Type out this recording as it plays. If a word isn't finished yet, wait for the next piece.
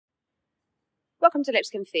Welcome to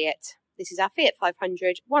Lipscomb Fiat. This is our Fiat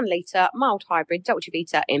 500 1 litre mild hybrid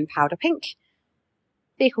Dolcevita in powder pink.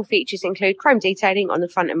 Vehicle features include chrome detailing on the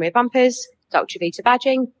front and rear bumpers, Dolcevita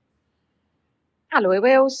badging, alloy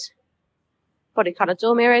wheels, body colour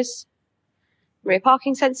door mirrors, rear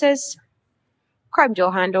parking sensors, chrome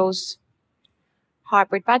door handles,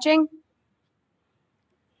 hybrid badging.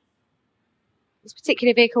 This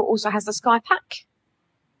particular vehicle also has the Sky Pack,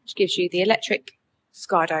 which gives you the electric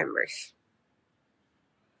sky dome roof.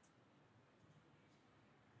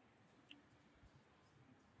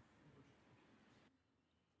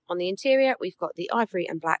 On the interior, we've got the ivory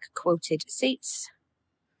and black quilted seats,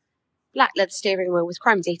 black leather steering wheel with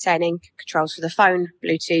chrome detailing, controls for the phone,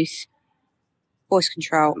 Bluetooth, voice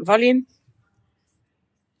control and volume,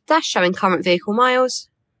 dash showing current vehicle miles,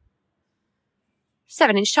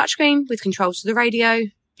 7-inch touchscreen with controls for the radio,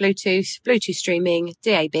 Bluetooth, Bluetooth streaming,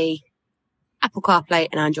 DAB, Apple CarPlay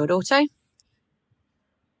and Android Auto,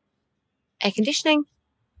 air conditioning,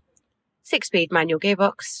 6-speed manual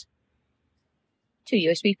gearbox, 2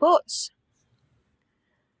 USB ports,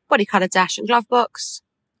 body colour dash and glove box,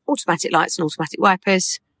 automatic lights and automatic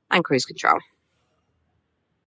wipers, and cruise control.